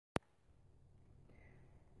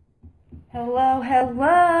Hello,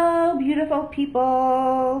 hello, beautiful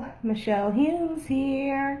people. Michelle Humes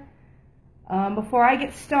here. Before I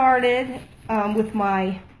get started with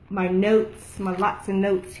my notes, my lots of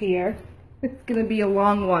notes here, it's going to be a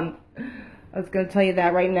long one. I was going to tell you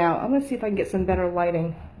that right now. I'm going to see if I can get some better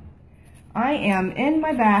lighting. I am in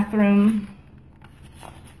my bathroom,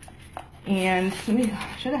 and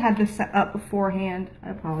I should have had this set up beforehand.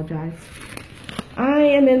 I apologize. I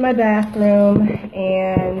am in my bathroom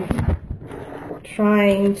and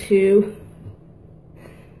trying to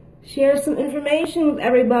share some information with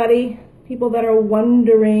everybody, people that are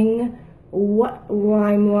wondering what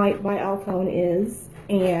LimeLight by Alcone is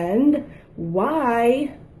and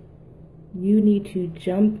why you need to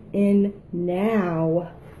jump in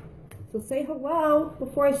now. So say hello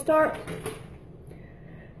before I start.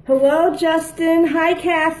 Hello, Justin. Hi,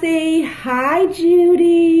 Kathy. Hi,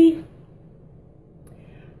 Judy.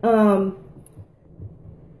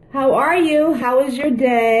 How are you? How is your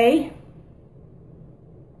day?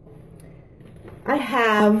 I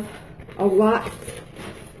have a lot.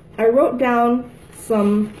 I wrote down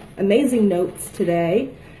some amazing notes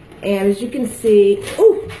today, and as you can see,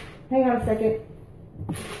 oh, hang on a second.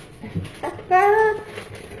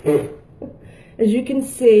 As you can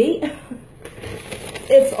see,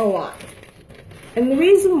 it's a lot. And the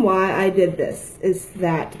reason why I did this is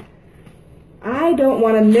that I don't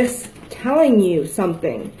want to miss telling you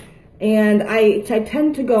something. And I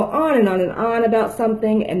tend to go on and on and on about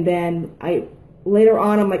something, and then later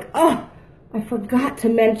on I'm like, oh, I forgot to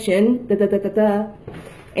mention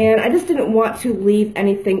and I just didn't want to leave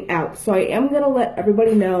anything out. So I am going to let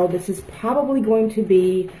everybody know this is probably going to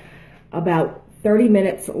be about 30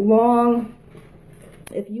 minutes long.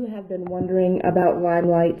 If you have been wondering about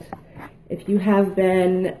LimeLight, if you have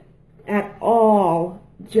been at all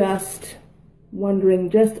just wondering,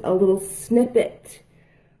 just a little snippet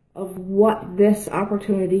of what this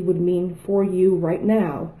opportunity would mean for you right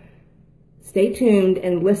now, stay tuned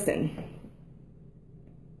and listen.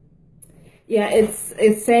 Yeah,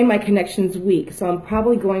 it's saying my connection's weak, so I'm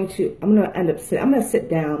probably going to, I'm going to sit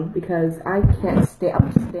down because I can't stay.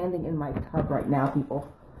 I'm standing in my tub right now,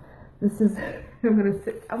 people. This is, I'm going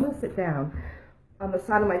to sit down on the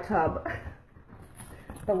side of my tub.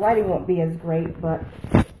 The lighting won't be as great, but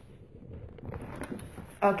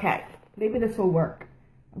okay, maybe this will work.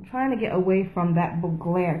 I'm trying to get away from that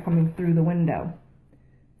glare coming through the window.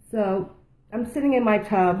 So I'm sitting in my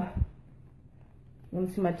tub. Let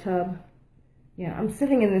me see my tub. Yeah, I'm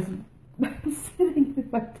sitting in this. I'm sitting in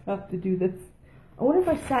my tub to do this. I wonder if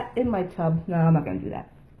I sat in my tub. No, I'm not going to do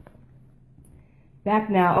that. Back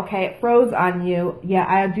now. Okay, it froze on you. Yeah,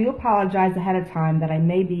 I do apologize ahead of time that I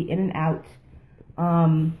may be in and out.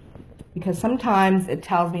 Because sometimes it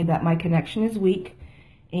tells me that my connection is weak,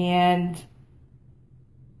 and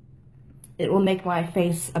it will make my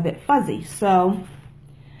face a bit fuzzy. So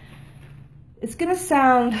this is going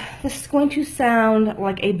to sound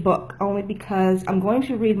like a book, only because I'm going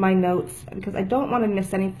to read my notes because I don't want to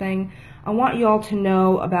miss anything. I want you all to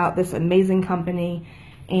know about this amazing company,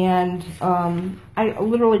 and I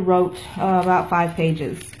literally wrote about 5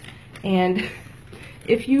 pages. And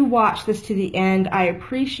if you watch this to the end, I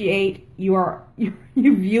appreciate you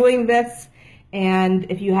viewing this. And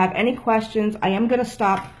if you have any questions, I am going to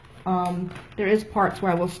stop. There is parts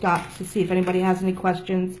where I will stop to see if anybody has any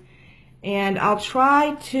questions. And I'll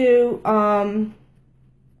try to, oh,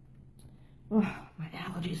 my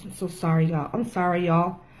allergies, I'm so sorry, y'all. I'm sorry,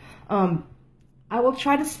 y'all. I will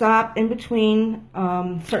try to stop in between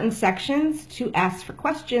certain sections to ask for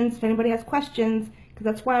questions, if anybody has questions, because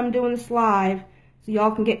that's why I'm doing this live, so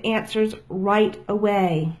y'all can get answers right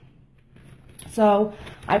away. So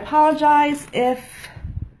I apologize if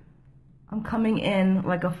I'm coming in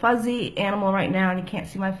like a fuzzy animal right now and you can't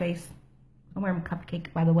see my face. I'm wearing a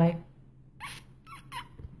cupcake, by the way.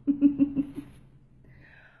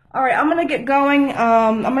 All right, I'm going to get going.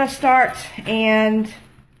 I'm going to start, and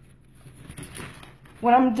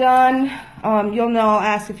when I'm done, you'll know I'll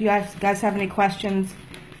ask if you guys have any questions.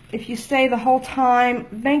 If you stay the whole time,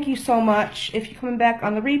 thank you so much. If you're coming back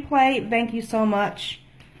on the replay, thank you so much.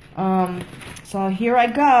 So here I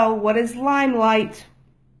go. What is LimeLight?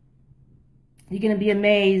 You're going to be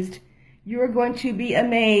amazed. You're going to be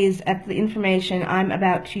amazed at the information I'm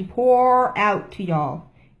about to pour out to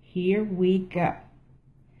y'all. Here we go.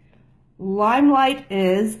 LimeLight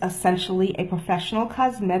is essentially a professional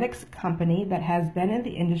cosmetics company that has been in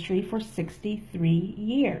the industry for 63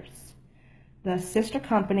 years. The sister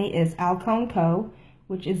company is Alcone Co.,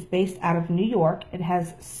 which is based out of New York. It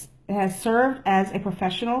has served as a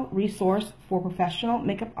professional resource for professional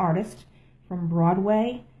makeup artists from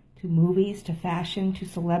Broadway to movies, to fashion, to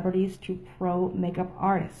celebrities, to pro makeup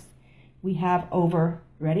artists. We have over,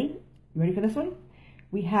 ready? You ready for this one?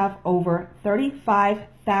 We have over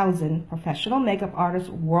 35,000 professional makeup artists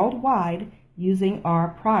worldwide using our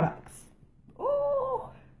products. Ooh,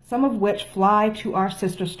 some of which fly to our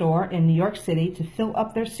sister store in New York City to fill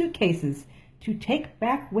up their suitcases to take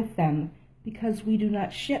back with them because we do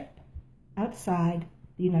not ship outside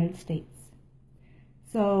the United States.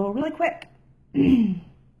 So really quick,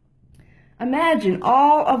 imagine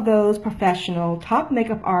all of those professional top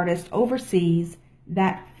makeup artists overseas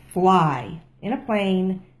that fly in a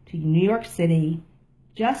plane to New York City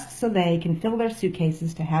just so they can fill their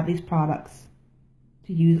suitcases to have these products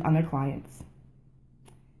to use on their clients.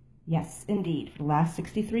 Yes, indeed, for the last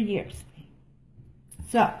 63 years.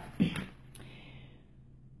 So,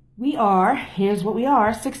 here's what we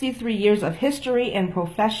are, 63 years of history and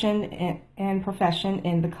profession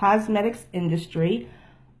in the cosmetics industry.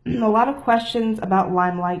 A lot of questions about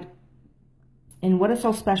LimeLight and what is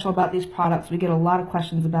so special about these products. We get a lot of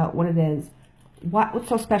questions about what it is. What's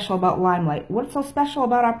so special about LimeLight? What's so special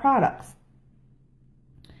about our products?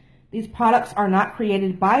 These products are not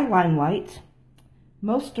created by LimeLight.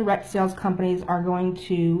 Most direct sales companies are going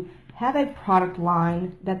to have a product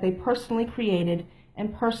line that they personally created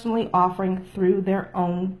and personally offering through their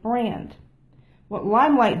own brand. What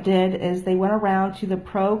LimeLight did is they went around to the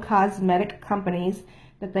pro cosmetic companies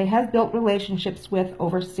that they have built relationships with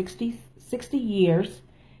over 60 years,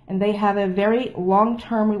 and they have a very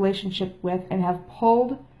long-term relationship with and have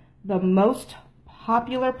pulled the most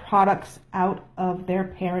popular products out of their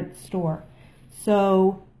parent store.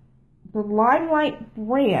 So the LimeLight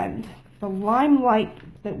brand, the LimeLight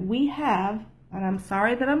that we have, and I'm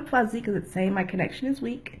sorry that I'm fuzzy because it's saying my connection is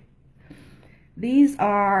weak. They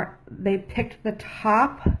picked the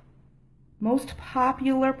top, most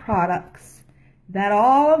popular products that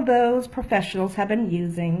all of those professionals have been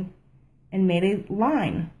using and made a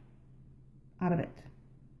line out of it.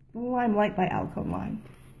 The LimeLight by Alcone line.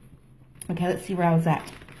 Okay, let's see where I was at.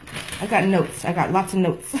 I got notes. I got lots of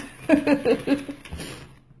notes.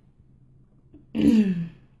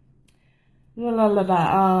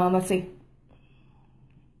 Let's see.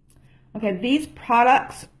 Okay, these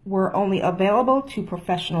products were only available to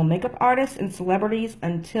professional makeup artists and celebrities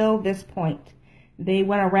until this point. They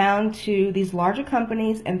went around to these larger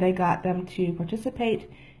companies and they got them to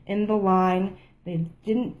participate in the line. They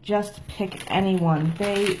didn't just pick anyone.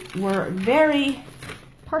 They were very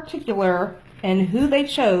particular in who they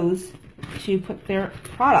chose to put their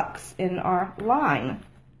products in our line.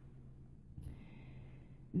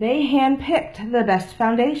 They handpicked the best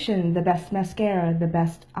foundation, the best mascara, the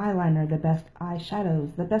best eyeliner, the best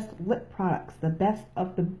eyeshadows, the best lip products, the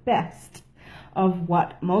best of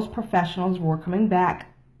what most professionals were coming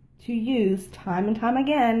back to use time and time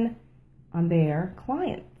again on their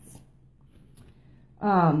clients.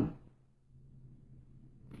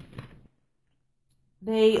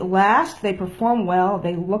 They last, they perform well,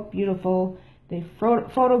 they look beautiful, they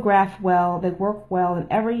photograph well, they work well in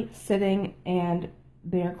every sitting, and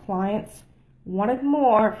their clients wanted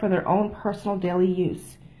more for their own personal daily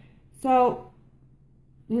use. So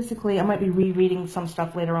basically, I might be rereading some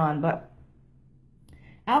stuff later on, but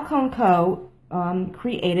Alcone Co.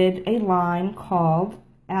 Created a line called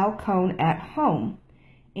Alcone at Home.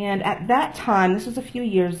 And at that time, this was a few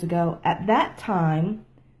years ago, at that time,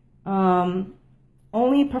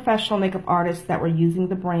 only professional makeup artists that were using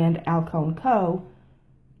the brand Alcone Co.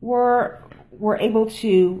 were able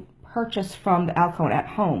to purchase from the Alcone at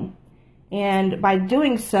Home. And by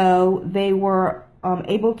doing so, they were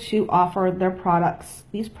able to offer their products,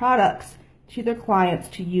 these products, to their clients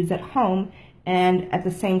to use at home, and at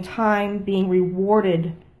the same time being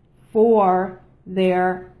rewarded for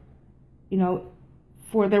their,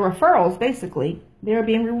 for their referrals, basically. They were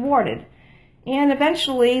being rewarded. And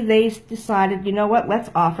eventually they decided, you know what, let's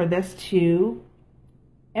offer this to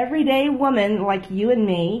everyday women like you and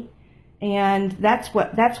me. And that's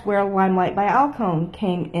where LimeLight by Alcone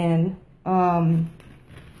came in. Now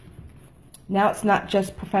it's not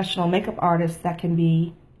just professional makeup artists that can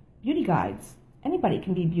be beauty guides. Anybody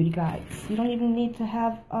can be beauty guides. You don't even need to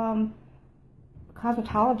have a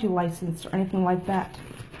cosmetology license or anything like that.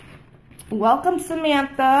 Welcome,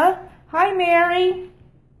 Samantha. Hi, Mary.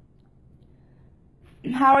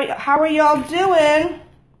 How are y'all doing?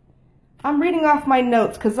 I'm reading off my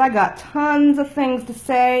notes because I got tons of things to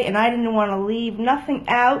say and I didn't want to leave nothing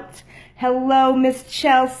out. Hello, Miss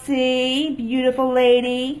Chelsea. Beautiful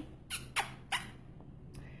lady.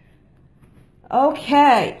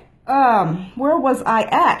 Okay. Where was I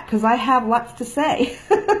at? Because I have lots to say.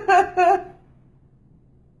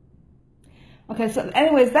 Okay, so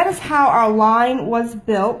anyways, that is how our line was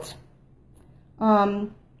built. Our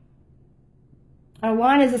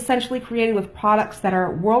line is essentially created with products that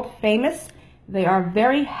are world famous. They are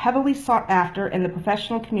very heavily sought after in the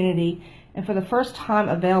professional community and for the first time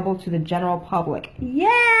available to the general public.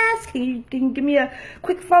 Yes! Can you give me a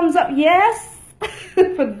quick thumbs up? Yes!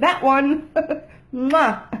 For that one.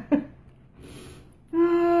 Mwah.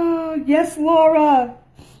 Oh, yes, Laura.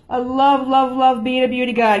 I love, love, love being a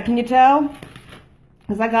beauty guide. Can you tell?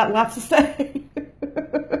 Because I got lots to say.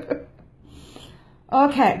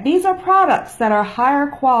 Okay, these are products that are higher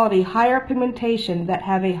quality, higher pigmentation, that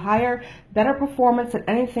have a higher, better performance than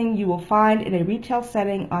anything you will find in a retail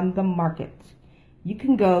setting on the market. You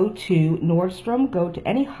can go to Nordstrom, go to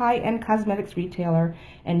any high-end cosmetics retailer,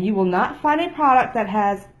 and you will not find a product that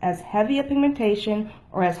has as heavy a pigmentation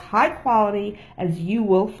or as high quality as you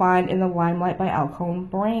will find in the LimeLight by Alcone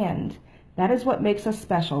brand. That is what makes us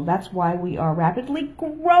special. That's why we are rapidly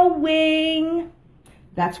growing.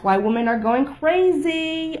 That's why women are going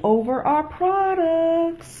crazy over our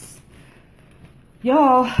products.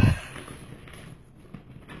 Y'all,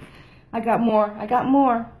 I got more. I got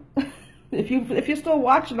more. If you're still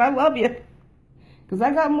watching, I love you. Because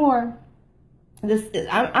I got more.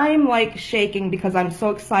 I'm like shaking because I'm so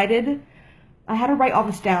excited. I had to write all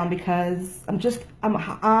this down because I'm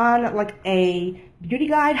on like a beauty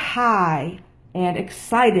guide high and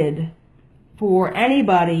excited for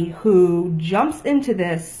anybody who jumps into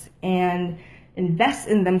this and invests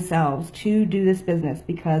in themselves to do this business,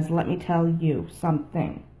 because let me tell you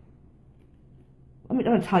something. I'm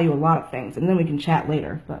going to tell you a lot of things, and then we can chat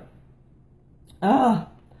later. But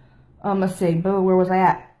let's see. Where was I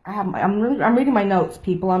at? I'm reading my notes,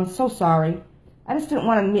 people. I'm so sorry. I just didn't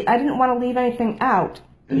want to. I didn't want to leave anything out.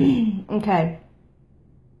 Okay.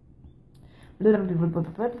 I'm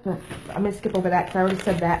gonna skip over that because I already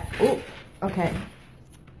said that. Oh. Okay,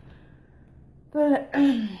 but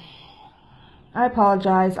I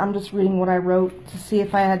apologize. I'm just reading what I wrote to see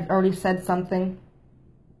if I had already said something.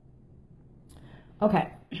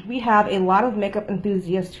 Okay, we have a lot of makeup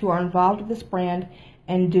enthusiasts who are involved with this brand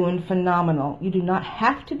and doing phenomenal. You do not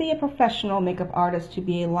have to be a professional makeup artist to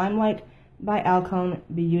be a LimeLight by Alcone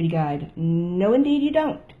beauty guide. No, indeed you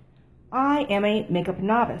don't. I am a makeup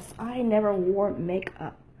novice. I never wore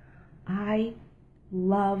makeup. I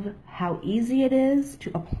love how easy it is to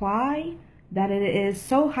apply, that it is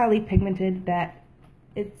so highly pigmented that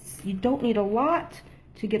you don't need a lot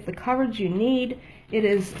to get the coverage you need. It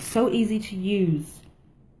is so easy to use.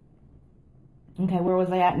 Okay, where was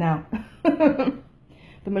I at now? The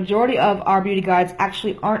majority of our beauty guides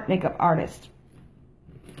actually aren't makeup artists.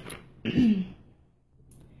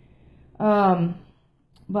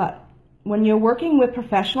 But when you're working with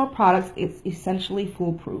professional products, it's essentially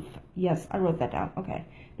foolproof. Yes, I wrote that down. Okay.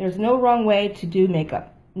 There's no wrong way to do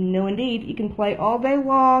makeup. No, indeed. You can play all day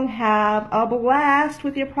long, have a blast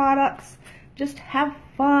with your products. Just have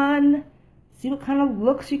fun. See what kind of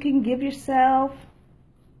looks you can give yourself.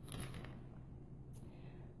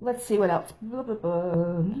 Let's see what else.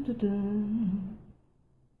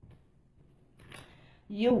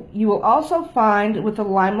 You will also find with the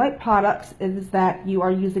LimeLight products is that you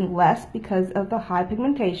are using less because of the high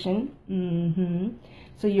pigmentation.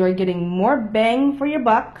 So you are getting more bang for your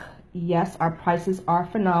buck. Yes, our prices are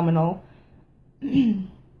phenomenal. The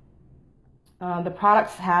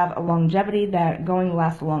products have a longevity that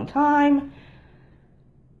lasts a long time.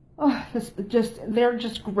 Oh, they're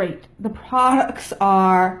just great. The products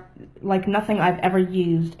are like nothing I've ever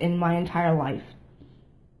used in my entire life.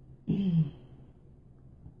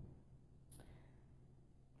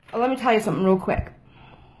 Let me tell you something real quick.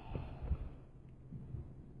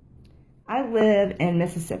 I live in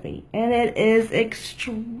Mississippi, and it is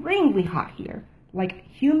extremely hot here. Like,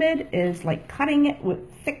 humid is like cutting it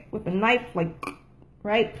thick with a knife, like,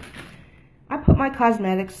 right? I put my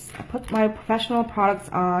cosmetics, I put my professional products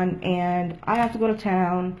on, and I have to go to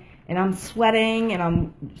town, and I'm sweating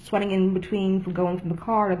in between from going from the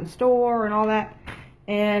car to the store and all that.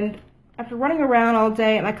 And after running around all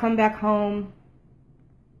day, and I come back home,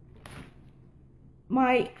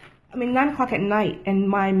 9 o'clock at night, and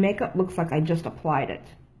my makeup looks like I just applied it.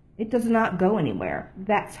 It does not go anywhere.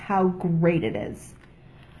 That's how great it is.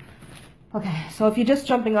 Okay, so if you're just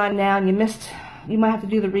jumping on now and you missed, you might have to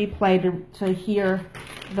do the replay to hear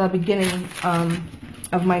the beginning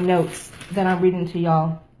of my notes that I'm reading to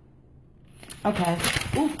y'all. Okay.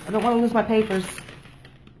 Ooh, I don't want to lose my papers.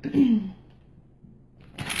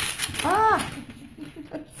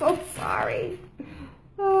 I'm so sorry.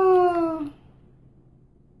 Oh.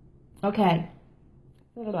 Okay,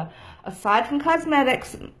 Aside from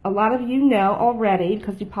cosmetics, a lot of you know already,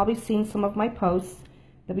 because you've probably seen some of my posts,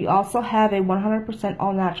 that we also have a 100%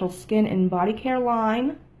 all-natural skin and body care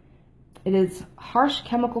line. It is harsh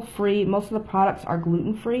chemical free. Most of the products are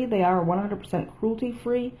gluten free. They are 100% cruelty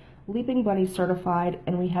free, Leaping Bunny certified,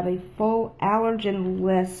 and we have a full allergen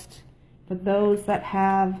list for those that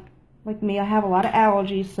have, like me, I have a lot of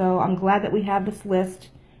allergies, so I'm glad that we have this list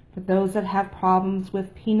for those that have problems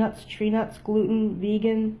with peanuts, tree nuts, gluten,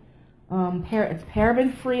 vegan. It's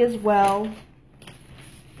paraben free as well.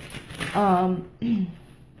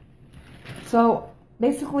 So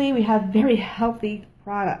basically we have very healthy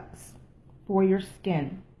products for your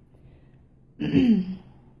skin.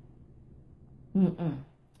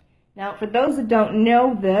 Now, for those that don't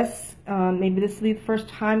know this, maybe this will be the first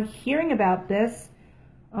time hearing about this,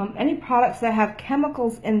 any products that have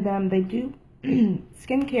chemicals in them, they do,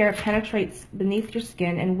 skincare penetrates beneath your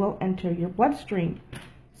skin and will enter your bloodstream.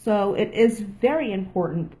 So it is very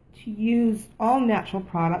important to use all natural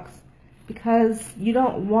products because you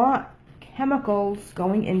don't want chemicals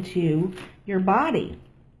going into your body.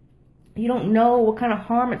 You don't know what kind of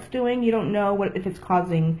harm it's doing. You don't know if it's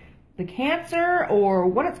causing the cancer or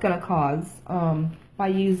what it's going to cause by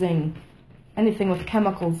using anything with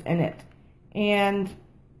chemicals in it. And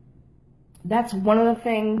that's one of the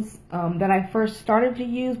things that I first started to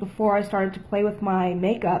use before I started to play with my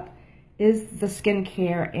makeup is the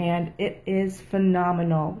skincare, and it is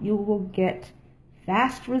phenomenal. You will get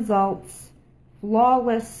fast results,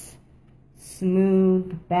 flawless,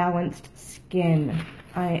 smooth, balanced skin.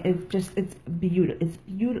 It's beautiful.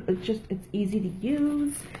 It's easy to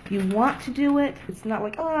use. You want to do it. It's not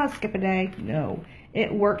like, oh, I'll skip a day. No,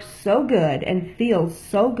 it works so good and feels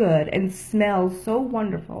so good and smells so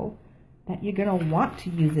wonderful that you're gonna want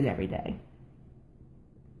to use it every day.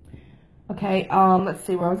 Okay, let's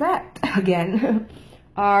see where I was at again.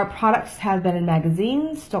 Our products have been in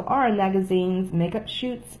magazines, still are in magazines, makeup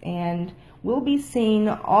shoots, and will be seen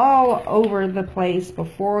all over the place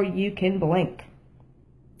before you can blink.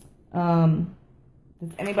 Does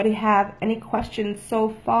anybody have any questions so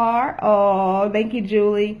far? Oh, thank you,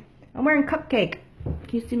 Julie. I'm wearing Cupcake.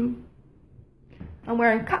 Can you see me? I'm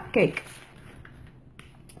wearing Cupcake.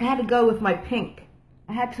 I had to go with my pink.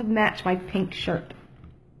 I had to match my pink shirt.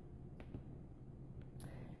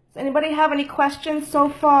 Does anybody have any questions so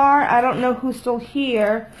far? I don't know who's still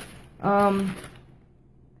here.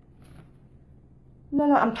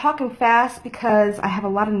 No, I'm talking fast because I have a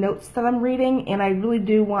lot of notes that I'm reading, and I really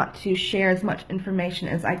do want to share as much information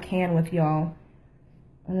as I can with y'all.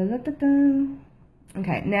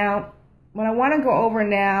 Okay, now, what I want to go over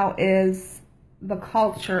now is the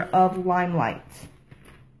culture of LimeLight.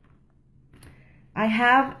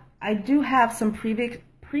 I do have some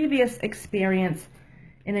previous experience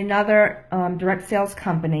in another direct sales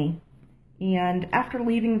company. And after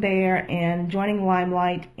leaving there and joining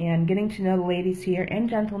LimeLight and getting to know the ladies here, and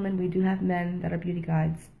gentlemen, we do have men that are beauty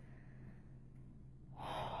guides,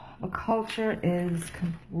 the culture is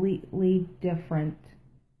completely different,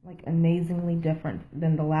 like amazingly different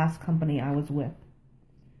than the last company I was with.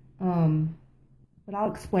 But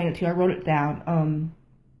I'll explain it to you. I wrote it down.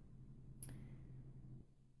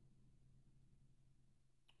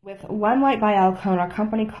 With LimeLight by Alcone, our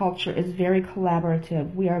company culture is very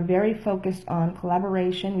collaborative. We are very focused on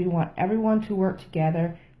collaboration. We want everyone to work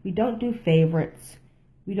together. We don't do favorites.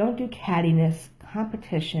 We don't do cattiness,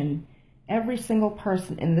 competition. Every single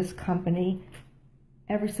person in this company,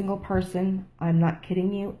 every single person, I'm not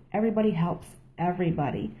kidding you, everybody helps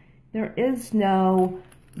everybody. There is no,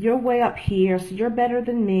 you're way up here, so you're better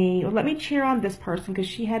than me, or let me cheer on this person because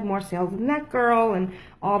she had more sales than that girl, and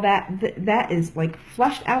all that. That is like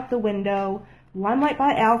flushed out the window. LimeLight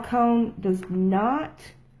by Alcone does not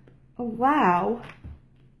allow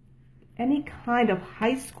any kind of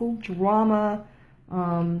high school drama,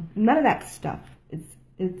 none of that stuff.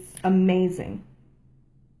 It's amazing.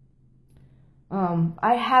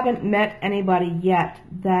 I haven't met anybody yet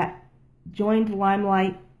that joined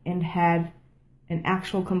LimeLight and had an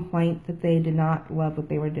actual complaint that they did not love what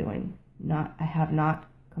they were doing. I have not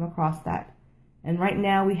come across that. And right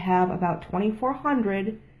now we have about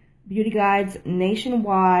 2,400 beauty guides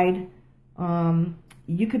nationwide.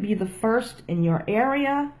 You could be the first in your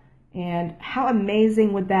area, and how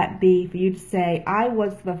amazing would that be for you to say, I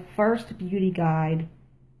was the first beauty guide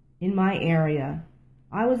in my area.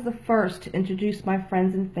 I was the first to introduce my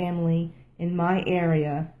friends and family in my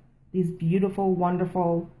area these beautiful,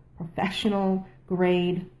 wonderful, professional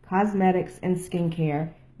grade cosmetics and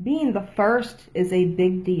skincare. Being the first is a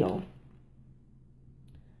big deal.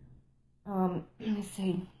 Let me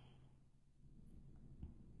see.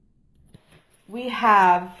 We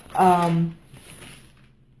have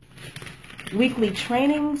weekly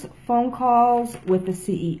trainings, phone calls with the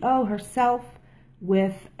CEO herself,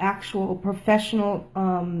 with actual professional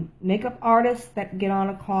makeup artists that get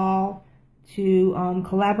on a call to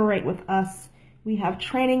collaborate with us. We have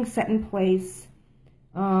training set in place.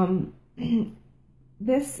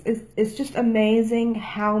 This is just amazing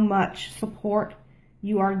how much support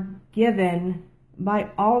you are given by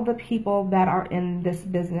all the people that are in this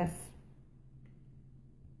business.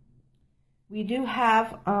 We do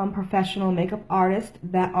have professional makeup artists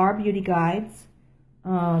that are beauty guides.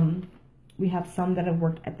 We have some that have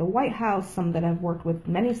worked at the White House, some that have worked with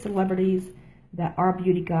many celebrities that are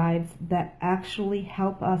beauty guides that actually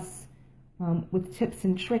help us with tips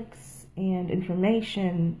and tricks and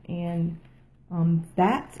information, and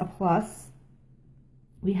that's a plus.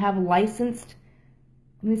 We have licensed,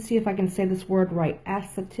 let me see if I can say this word right,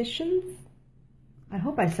 estheticians? I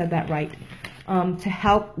hope I said that right, to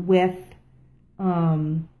help with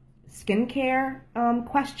skincare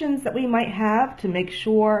questions that we might have to make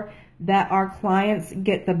sure that our clients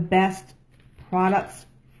get the best products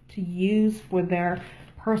to use for their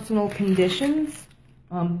personal conditions.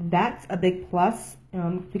 That's a big plus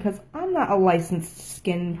because I'm not a licensed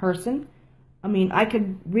skin person. I mean, I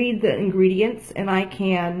could read the ingredients and I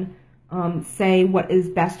can say what is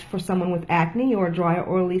best for someone with acne or dry or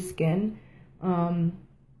oily skin.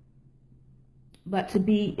 But to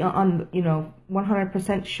be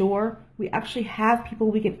 100% sure, we actually have people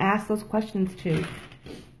we can ask those questions to.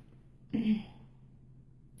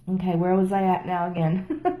 Okay, where was I at now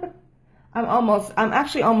again? I'm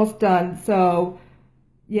actually almost done. So,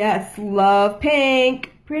 yes, love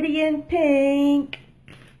pink, pretty in pink.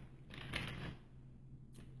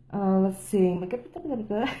 Let's see.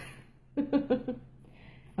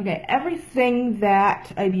 Okay, everything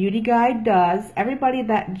that a beauty guide does, everybody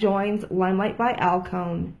that joins LimeLight by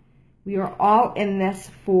Alcone, we are all in this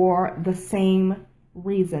for the same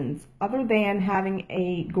reasons, other than having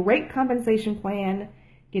a great compensation plan,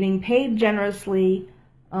 getting paid generously.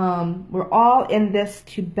 We're all in this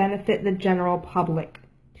to benefit the general public,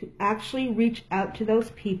 to actually reach out to those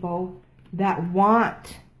people that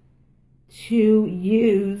want to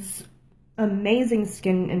use amazing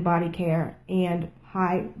skin and body care and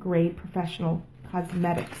high-grade professional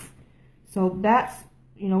cosmetics. So that's,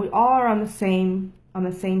 we all are on the same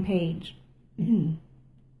page.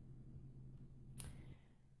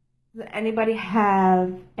 Does anybody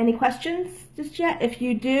have any questions just yet? If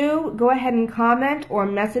you do, go ahead and comment or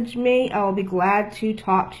message me. I will be glad to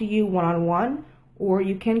talk to you one-on-one, or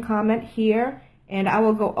you can comment here, and I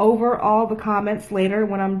will go over all the comments later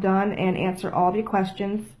when I'm done and answer all of your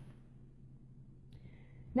questions.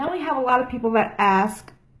 Now we have a lot of people that ask,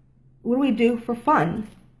 what do we do for fun?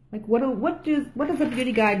 Like, what does a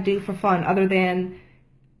beauty guide do for fun other than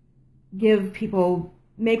give people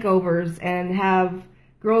makeovers and have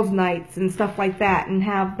girls' nights and stuff like that and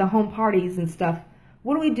have the home parties and stuff?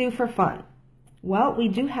 What do we do for fun? Well, we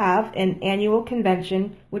do have an annual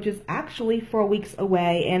convention, which is actually 4 weeks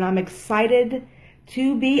away, and I'm excited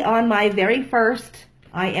to be on my very first.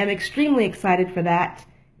 I am extremely excited for that.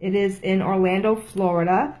 It is in Orlando,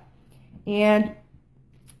 Florida, and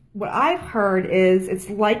what I've heard is it's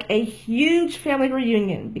like a huge family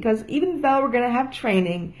reunion, because even though we're going to have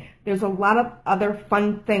training, there's a lot of other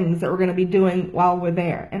fun things that we're going to be doing while we're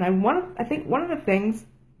there. And I think one of the things,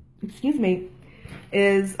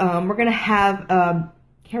 is we're going to have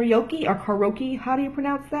karaoke or karaoke. How do you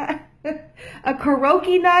pronounce that? A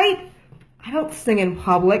karaoke night. I don't sing in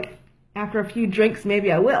public. After a few drinks,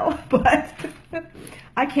 maybe I will, but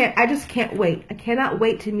I just can't wait. I cannot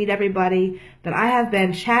wait to meet everybody that I have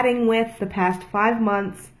been chatting with the past 5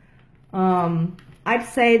 months. I'd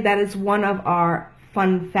say that is one of our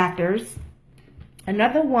fun factors.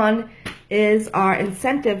 Another one is our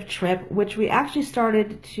incentive trip, which we actually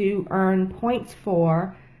started to earn points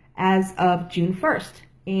for as of June 1st.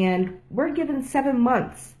 And we're given 7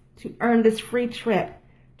 months to earn this free trip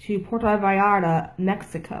to Puerto Vallarta,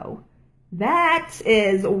 Mexico. That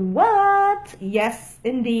is what? Yes,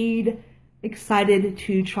 indeed. Excited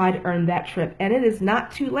to try to earn that trip. And it is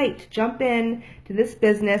not too late to jump in to this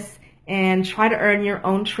business and try to earn your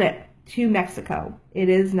own trip to Mexico. It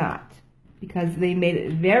is not, because they made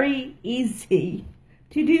it very easy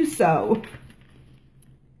to do so.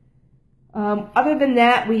 Other than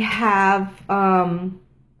that, we have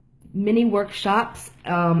mini workshops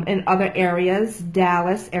in other areas,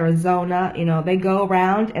 Dallas, Arizona. They go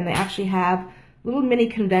around and they actually have little mini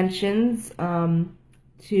conventions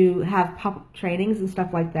to have pop-up trainings and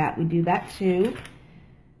stuff like that. We do that too.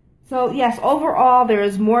 So yes, overall there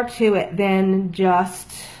is more to it than just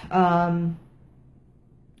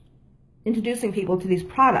introducing people to these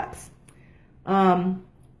products.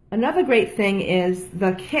 Another great thing is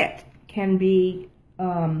the kit can be,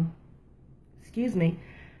 the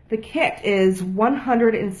kit is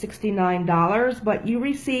 $169, but you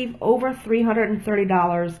receive over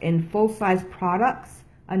 $330 in full-size products,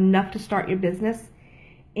 enough to start your business.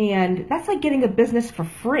 And that's like getting a business for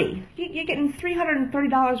free. You're getting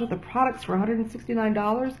 $330 worth of products for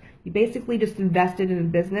 $169. You basically just invested in a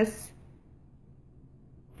business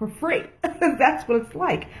for free. That's what it's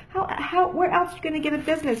like. Where else are you going to get a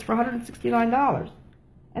business for $169?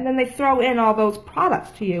 And then they throw in all those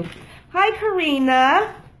products to you. Hi,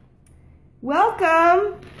 Karina.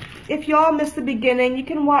 Welcome. If y'all missed the beginning, you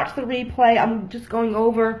can watch the replay. I'm just going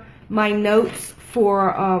over my notes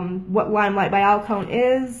for what LimeLight by Alcone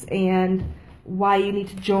is and why you need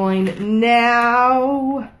to join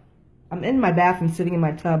now. I'm in my bathroom sitting in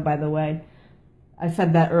my tub, by the way. I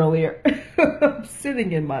said that earlier. I'm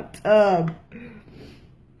sitting in my tub.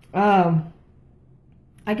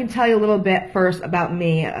 I can tell you a little bit first about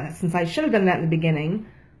me, since I should have done that in the beginning.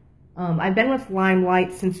 I've been with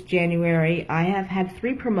LimeLight since January. I have had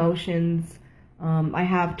 3 promotions. I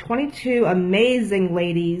have 22 amazing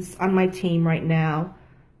ladies on my team right now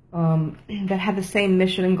that have the same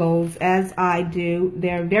mission and goals as I do.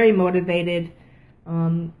 They're very motivated,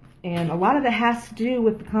 and a lot of it has to do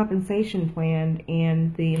with the compensation plan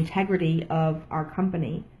and the integrity of our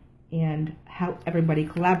company and how everybody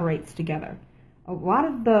collaborates together. A lot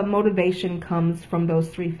of the motivation comes from those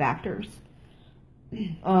 3 factors.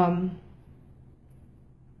 You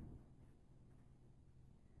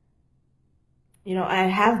know, I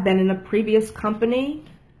have been in a previous company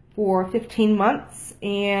for 15 months,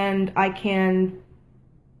 and I can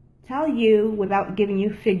tell you, without giving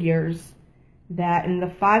you figures, that in the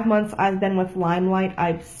 5 months I've been with LimeLight,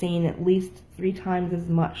 I've seen at least 3 times as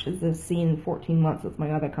much as I've seen in 14 months with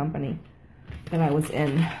my other company that I was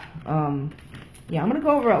in. Yeah, I'm going to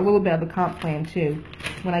go over a little bit of the comp plan, too,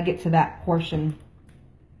 when I get to that portion.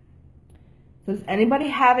 Does anybody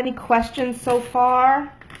have any questions so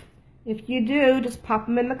far? If you do, just pop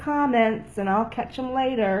them in the comments, and I'll catch them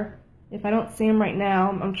later. If I don't see them right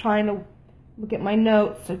now, I'm trying to look at my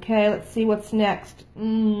notes. Okay, let's see what's next.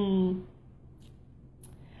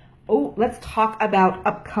 Oh, let's talk about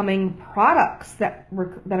upcoming products that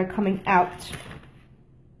are coming out.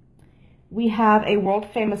 We have a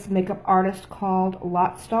world-famous makeup artist called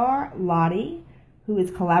Lottie, who is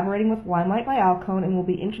collaborating with LimeLight by Alcone and will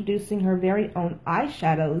be introducing her very own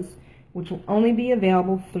eyeshadows, which will only be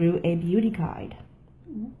available through a beauty guide.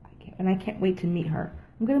 And I can't wait to meet her.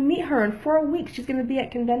 I'm going to meet her in 4 weeks. She's going to be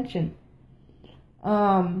at convention.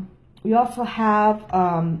 We also have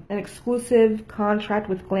an exclusive contract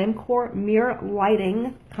with Glamcore Mirror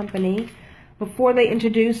Lighting Company. Before they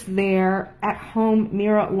introduce their at-home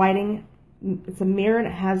mirror lighting, it's a mirror and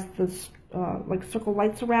it has this like circle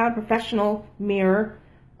lights around, professional mirror.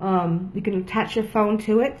 You can attach your phone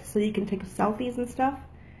to it so you can take selfies and stuff.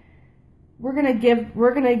 We're gonna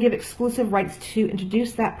give exclusive rights to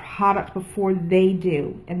introduce that product before they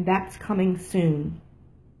do, and that's coming soon.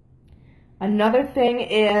 Another thing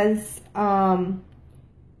is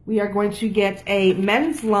we are going to get a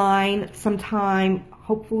men's line sometime,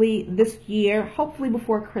 hopefully this year, hopefully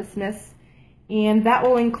before Christmas, and that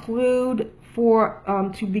will include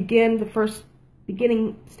to begin the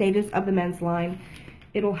beginning stages of the men's line.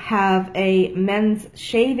 It'll have a men's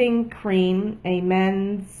shaving cream, a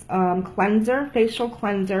men's cleanser, facial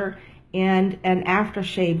cleanser, and an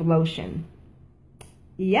aftershave lotion.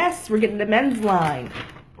 Yes, we're getting the men's line.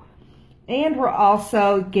 And we're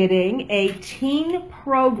also getting a teen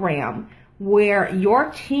program where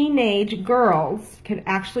your teenage girls can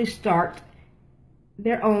actually start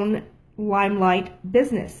their own LimeLight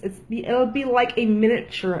business. It'll be like a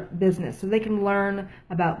miniature business, so they can learn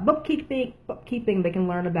about bookkeeping. They can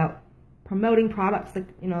learn about promoting products. That,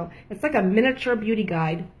 you know, it's like a miniature beauty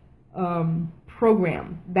guide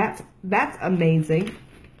program. That's amazing.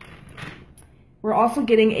 We're also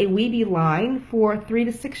getting a Weeby line for 3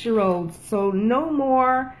 to 6 year olds, so no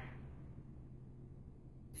more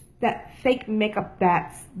that fake makeup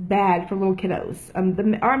that's bad for little kiddos.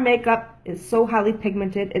 Our makeup is so highly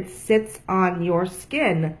pigmented, it sits on your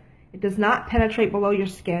skin. It does not penetrate below your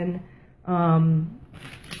skin.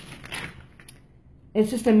 It's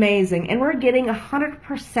just amazing. And we're getting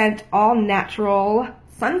 100% all natural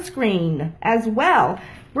sunscreen as well.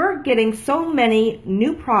 We're getting so many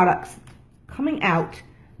new products coming out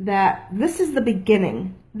that this is the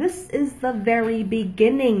beginning. This is the very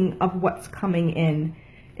beginning of what's coming in.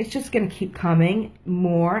 It's just going to keep coming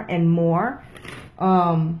more and more.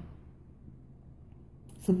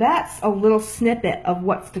 So that's a little snippet of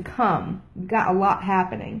what's to come. We've got a lot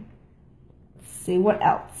happening. Let's see what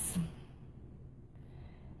else.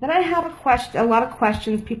 Then I have a lot of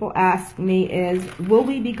questions people ask me is, will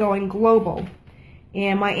we be going global?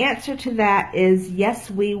 And my answer to that is yes,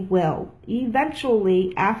 we will.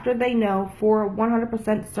 Eventually, after they know for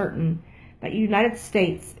 100% certain that United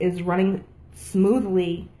States is running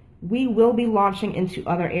smoothly, we will be launching into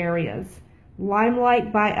other areas.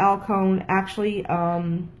 LimeLight by Alcone actually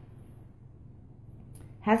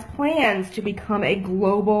has plans to become a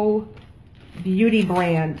global beauty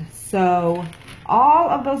brand. So all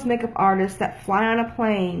of those makeup artists that fly on a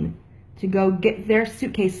plane to go get their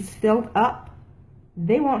suitcases filled up,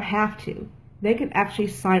 they won't have to. They can actually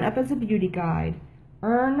sign up as a beauty guide,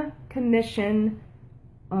 earn commission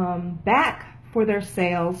back for their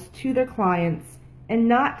sales to their clients, and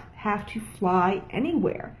not have to fly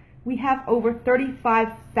anywhere. We have over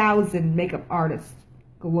 35,000 makeup artists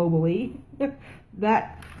globally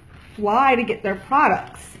that fly to get their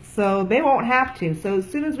products, so they won't have to. So as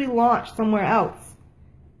soon as we launch somewhere else,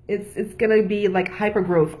 it's going to be like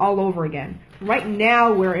hypergrowth all over again. Right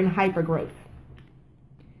now, we're in hypergrowth.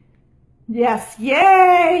 Yes,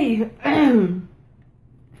 yay!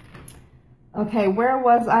 Okay, where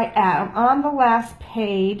was I at? I'm on the last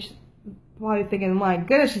page. Probably thinking, my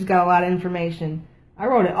goodness, she's got a lot of information. I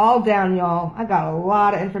wrote it all down, y'all. I got a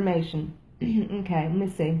lot of information. Okay, let me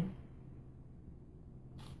see.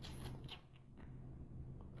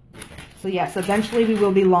 So yes, eventually we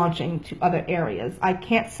will be launching to other areas. I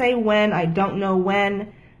can't say when, I don't know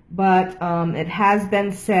when, but it has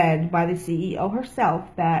been said by the CEO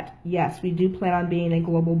herself that yes, we do plan on being a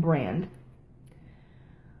global brand.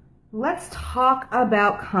 Let's talk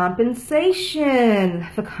about compensation.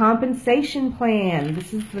 The compensation plan.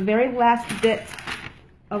 This is the very last bit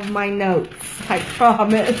of my notes, I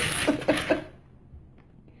promise.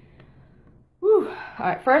 Whew. All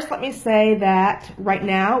right, first let me say that right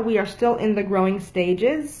now we are still in the growing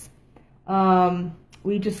stages.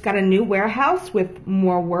 We just got a new warehouse with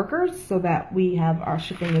more workers so that we have our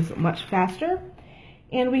shipping is much faster.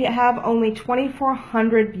 And we have only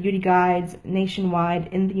 2,400 beauty guides nationwide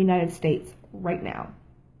in the United States right now.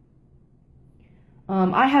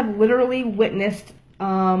 I have literally witnessed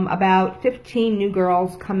about 15 new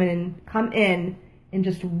girls come in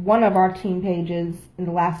just one of our team pages in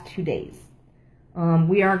the last 2 days.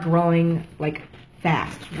 We are growing like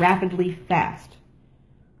fast, rapidly fast.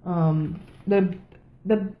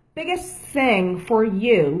 The biggest thing for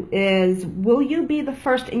you is, will you be the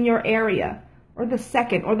first in your area, or the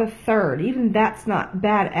second, or the third? Even that's not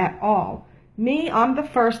bad at all. Me, I'm the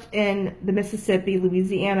first in the Mississippi,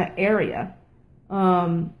 Louisiana area.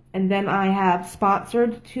 And then I have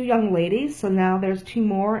sponsored 2 young ladies, so now there's 2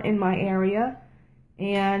 more in my area.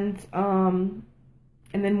 And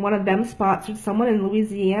then one of them sponsored someone in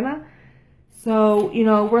Louisiana. So, you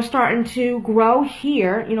know, we're starting to grow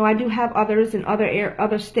here. You know, I do have others in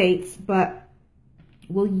other states, but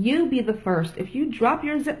will you be the first? If you drop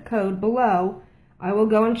your zip code below, I will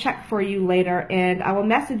go and check for you later, and I will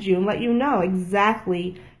message you and let you know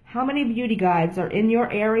exactly how many beauty guides are in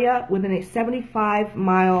your area within a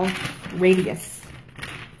 75-mile radius.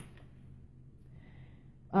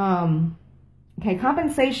 Okay,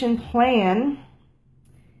 compensation plan.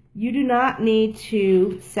 You do not need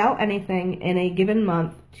to sell anything in a given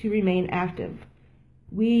month to remain active.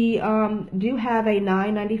 We do have a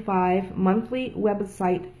 $9.95 monthly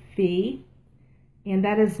website fee, and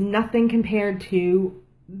that is nothing compared to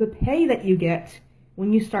the pay that you get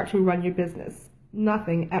when you start to run your business.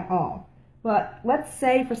 Nothing at all. But let's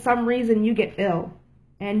say for some reason you get ill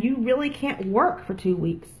and you really can't work for 2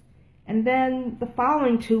 weeks, and then the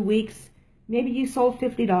following 2 weeks maybe you sold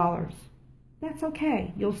 $50. That's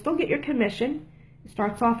okay. You'll still get your commission. It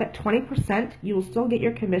starts off at 20%. You will still get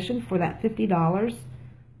your commission for that $50.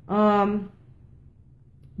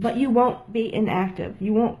 But you won't be inactive.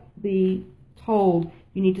 You won't be told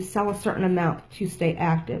you need to sell a certain amount to stay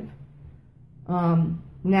active.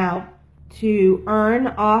 Now, to earn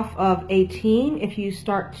off of a team, if you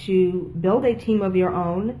start to build a team of your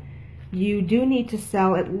own, you do need to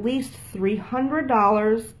sell at least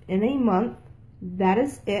 $300 in a month. That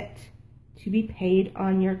is it, to be paid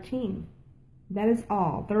on your team. That is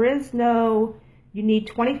all. There is no, you need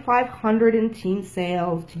 $2,500 in team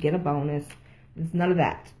sales to get a bonus. There's none of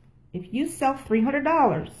that. If you sell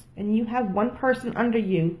 $300 and you have one person under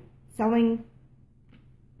you selling,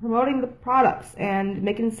 promoting the products and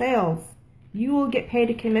making sales, you will get paid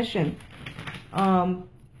a commission.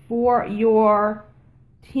 For your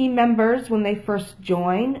team members, when they first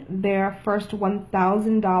join, their first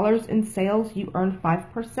 $1,000 in sales, you earn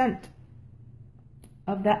 5%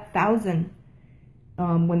 of that 1,000.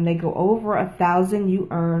 When they go over 1,000, you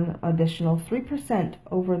earn additional 3%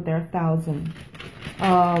 over their 1,000.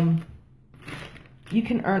 You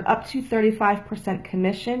can earn up to 35%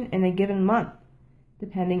 commission in a given month,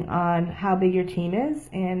 depending on how big your team is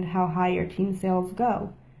and how high your team sales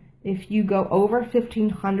go. If you go over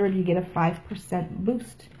 1,500, you get a 5%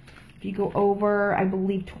 boost. If you go over, I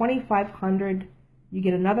believe, 2,500, you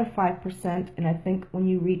get another 5%. And I think when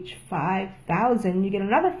you reach 5,000, you get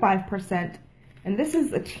another 5%. And this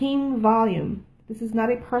is a team volume. This is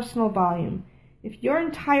not a personal volume. If your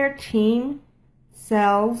entire team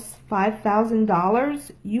sells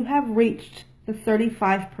 $5,000, you have reached the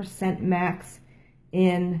 35% max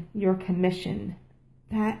in your commission.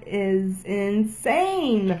 That is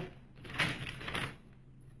insane.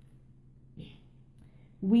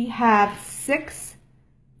 We have 6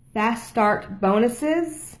 fast start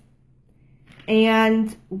bonuses,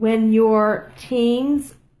 and when your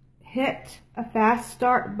teams hit a fast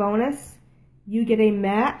start bonus, you get a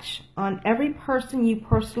match on every person you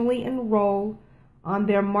personally enroll on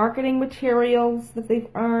their marketing materials that they've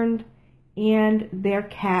earned and their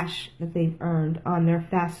cash that they've earned on their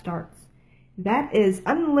fast starts. That is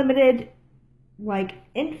unlimited, like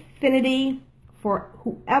infinity, for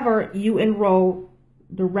whoever you enroll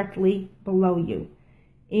directly below you.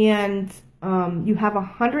 And you have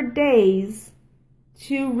 100 days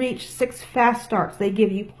to reach 6 fast starts. They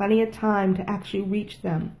give you plenty of time to actually reach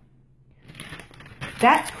them.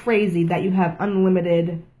 That's crazy that you have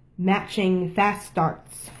unlimited matching fast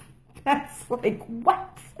starts. That's like,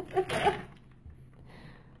 what?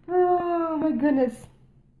 Oh my goodness.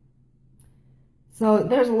 So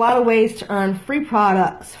there's a lot of ways to earn free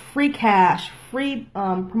products, free cash, free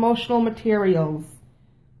promotional materials.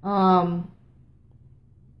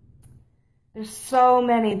 There's so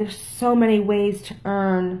many ways to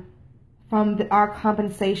earn from our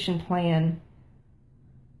compensation plan.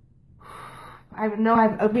 I know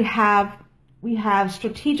we have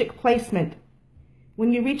strategic placement.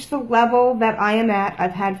 When you reach the level that I am at,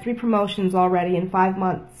 I've had 3 promotions already in 5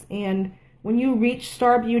 months. And when you reach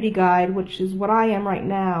Star Beauty Guide, which is what I am right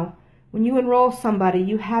now, when you enroll somebody,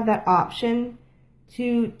 you have that option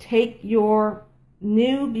to take your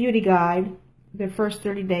new beauty guide, their first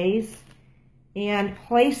 30 days, and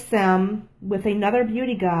place them with another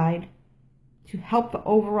beauty guide to help the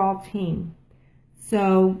overall team.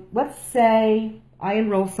 So let's say I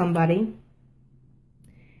enroll somebody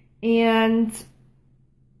and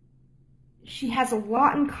she has a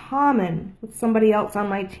lot in common with somebody else on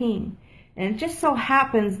my team. And it just so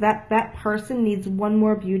happens that that person needs one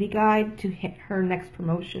more beauty guide to hit her next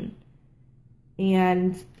promotion.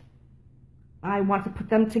 And I want to put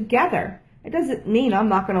them together. It doesn't mean I'm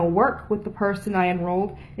not going to work with the person I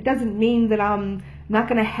enrolled. It doesn't mean that I'm not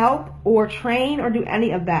going to help or train or do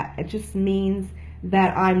any of that. It just means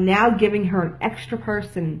that I'm now giving her an extra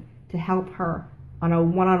person to help her on a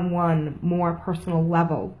one-on-one, more personal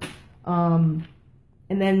level.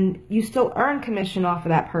 And then you still earn commission off of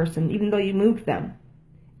that person, even though you moved them.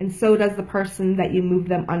 And so does the person that you moved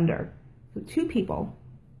them under. So 2 people.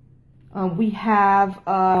 We have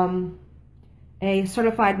a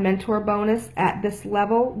certified mentor bonus at this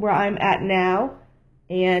level where I'm at now,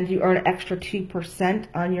 and you earn an extra 2%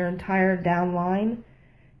 on your entire downline.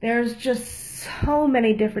 There's just so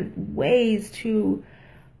many different ways to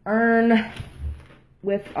earn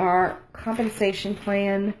with our compensation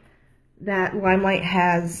plan that LimeLight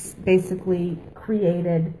has basically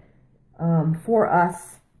created for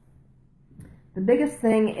us. The biggest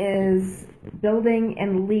thing is building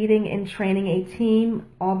and leading and training a team.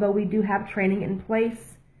 Although we do have training in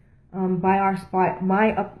place by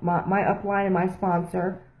my upline and my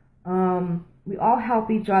sponsor, we all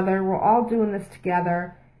help each other. We're all doing this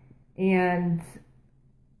together, and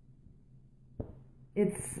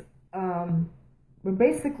it's we're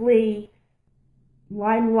basically,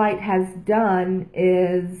 LimeLight has done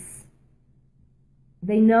is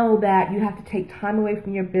they know that you have to take time away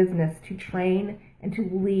from your business to train and to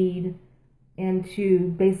lead and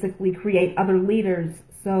to basically create other leaders.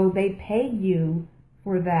 So they pay you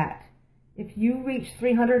for that. If you reach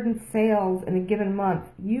 300 in sales in a given month,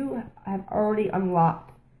 you have already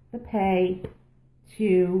unlocked the pay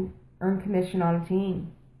to earn commission on a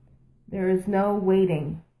team. There is no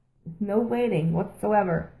waiting. No waiting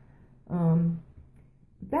whatsoever.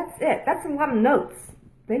 That's it. That's a lot of notes.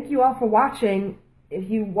 Thank you all for watching. If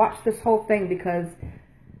you watched this whole thing, because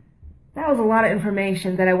that was a lot of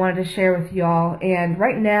information that I wanted to share with y'all. And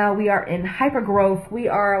right now we are in hyper growth. We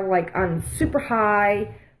are like on super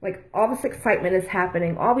high. Like all this excitement is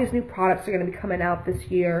happening. All these new products are going to be coming out this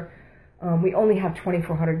year. We only have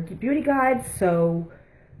 2,400 beauty guides, so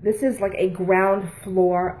This is like a ground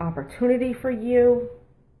floor opportunity for you.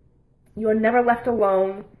 You are never left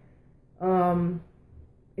alone.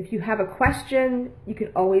 If you have a question, you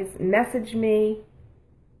can always message me.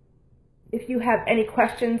 If you have any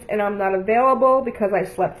questions and I'm not available because I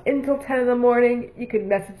slept until 10 in the morning, you can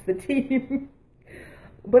message the team.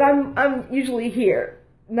 But I'm usually here.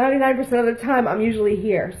 99% of the time, I'm usually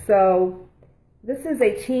here. So this is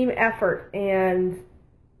a team effort, and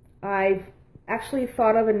I've actually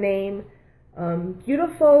thought of a name,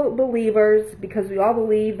 Beautiful Believers, because we all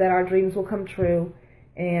believe that our dreams will come true,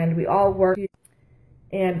 and we all work.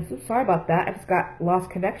 And so, sorry about that, I just got lost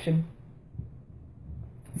connection.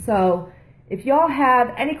 So if y'all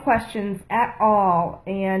have any questions at all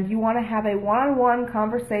and you want to have a one-on-one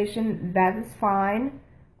conversation, that is fine.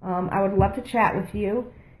 I would love to chat with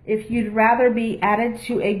you. If you'd rather be added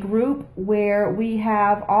to a group where we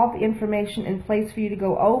have all the information in place for you to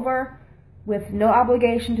go over with no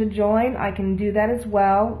obligation to join, I can do that as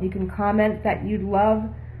well. You can comment that you'd love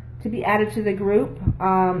to be added to the group.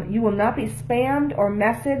 You will not be spammed or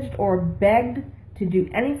messaged or begged to do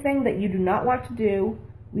anything that you do not want to do.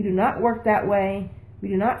 We do not work that way. We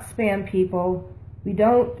do not spam people. We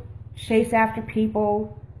don't chase after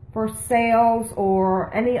people for sales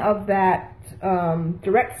or any of that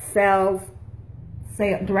direct sales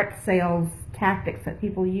tactics that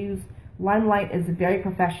people use. LimeLight is very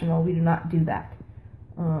professional. We do not do that.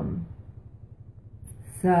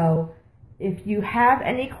 So if you have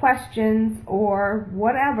any questions or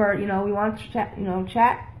whatever, we want to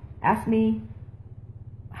chat, ask me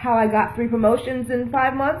how I got 3 promotions in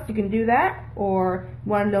 5 months, you can do that. Or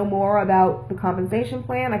want to know more about the compensation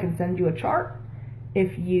plan, I can send you a chart.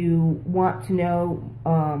 If you want to know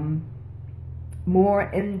more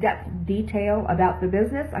in-depth detail about the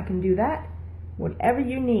business, I can do that. Whatever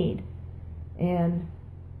you need. And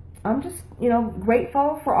I'm just,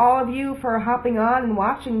 grateful for all of you for hopping on and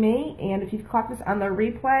watching me. And if you've caught this on the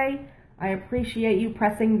replay, I appreciate you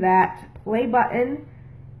pressing that play button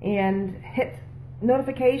and hit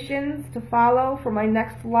notifications to follow for my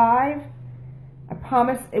next live. I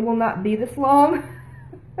promise it will not be this long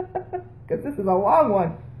because this is a long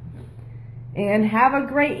one. And have a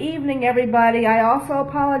great evening, everybody. I also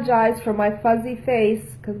apologize for my fuzzy face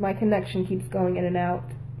because my connection keeps going in and out.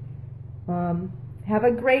 Have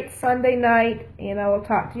a great Sunday night, and I will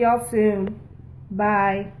talk to y'all soon.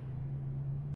 Bye.